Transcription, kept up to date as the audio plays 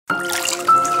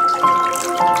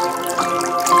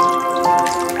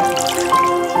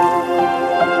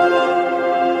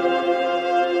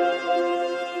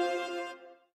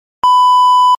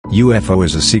UFO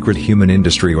is a secret human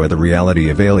industry or the reality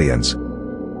of aliens.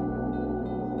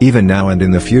 Even now and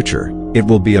in the future, it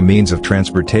will be a means of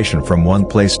transportation from one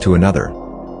place to another.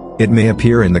 It may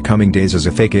appear in the coming days as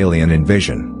a fake alien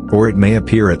invasion, or it may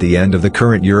appear at the end of the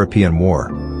current European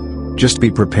war. Just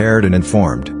be prepared and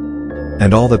informed.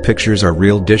 And all the pictures are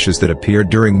real dishes that appeared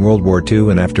during World War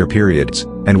II and after periods,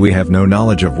 and we have no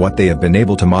knowledge of what they have been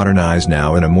able to modernize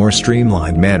now in a more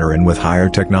streamlined manner and with higher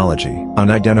technology.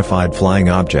 Unidentified flying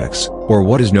objects, or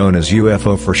what is known as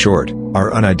UFO for short,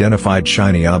 are unidentified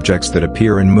shiny objects that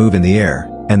appear and move in the air,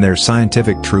 and their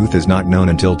scientific truth is not known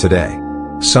until today.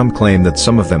 Some claim that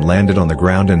some of them landed on the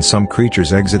ground and some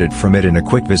creatures exited from it in a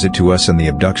quick visit to us and the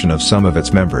abduction of some of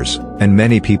its members, and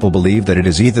many people believe that it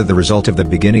is either the result of the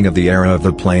beginning of the era of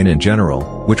the plane in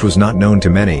general, which was not known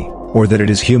to many, or that it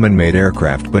is human-made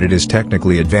aircraft but it is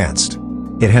technically advanced.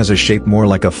 It has a shape more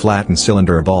like a flattened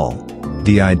cylinder ball.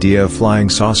 The idea of flying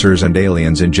saucers and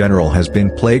aliens in general has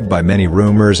been plagued by many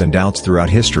rumors and doubts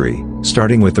throughout history,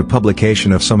 starting with the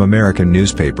publication of some American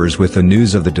newspapers with the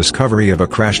news of the discovery of a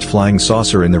crashed flying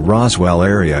saucer in the Roswell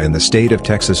area in the state of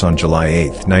Texas on July 8,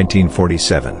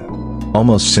 1947.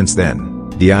 Almost since then,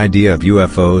 the idea of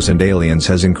UFOs and aliens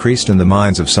has increased in the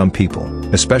minds of some people,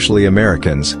 especially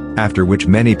Americans, after which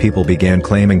many people began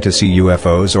claiming to see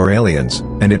UFOs or aliens,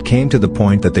 and it came to the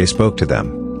point that they spoke to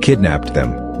them, kidnapped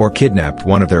them, or kidnapped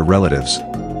one of their relatives.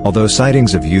 Although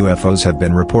sightings of UFOs have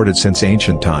been reported since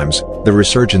ancient times, the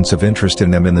resurgence of interest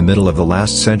in them in the middle of the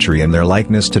last century and their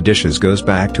likeness to dishes goes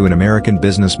back to an American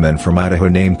businessman from Idaho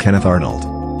named Kenneth Arnold.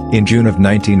 In June of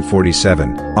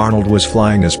 1947, Arnold was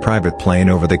flying his private plane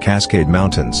over the Cascade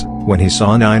Mountains, when he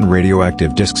saw 9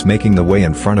 radioactive disks making the way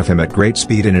in front of him at great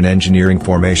speed in an engineering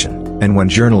formation, and when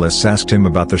journalists asked him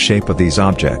about the shape of these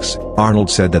objects, Arnold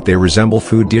said that they resemble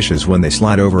food dishes when they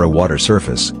slide over a water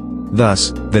surface.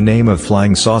 Thus, the name of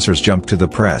flying saucers jumped to the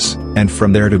press, and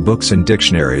from there to books and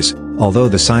dictionaries, although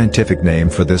the scientific name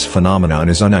for this phenomenon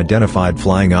is unidentified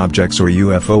flying objects or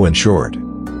UFO in short.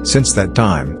 Since that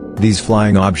time, these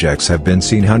flying objects have been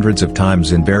seen hundreds of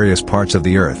times in various parts of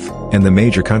the earth, and the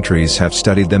major countries have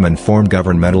studied them and formed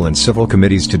governmental and civil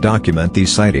committees to document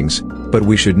these sightings, but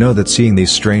we should know that seeing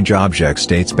these strange objects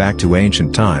dates back to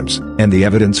ancient times, and the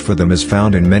evidence for them is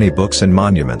found in many books and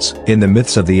monuments. In the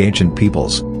myths of the ancient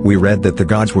peoples, we read that the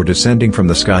gods were descending from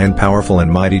the sky in powerful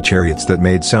and mighty chariots that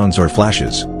made sounds or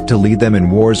flashes, to lead them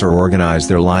in wars or organize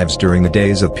their lives during the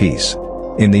days of peace.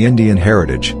 In the Indian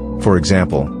heritage, for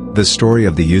example, the story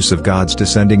of the use of gods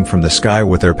descending from the sky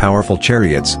with their powerful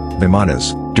chariots,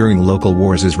 vimanas, during local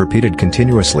wars is repeated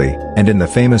continuously, and in the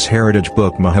famous heritage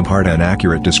book Mahabharata an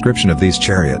accurate description of these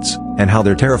chariots, and how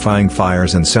their terrifying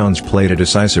fires and sounds played a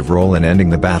decisive role in ending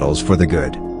the battles for the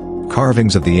good.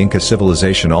 Carvings of the Inca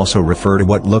civilization also refer to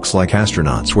what looks like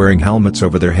astronauts wearing helmets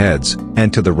over their heads,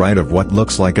 and to the right of what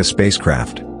looks like a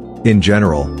spacecraft. In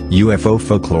general, UFO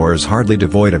folklore is hardly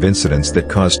devoid of incidents that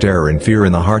cause terror and fear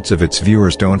in the hearts of its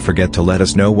viewers. Don't forget to let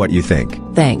us know what you think.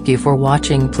 Thank you for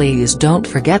watching. Please don't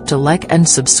forget to like and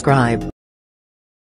subscribe.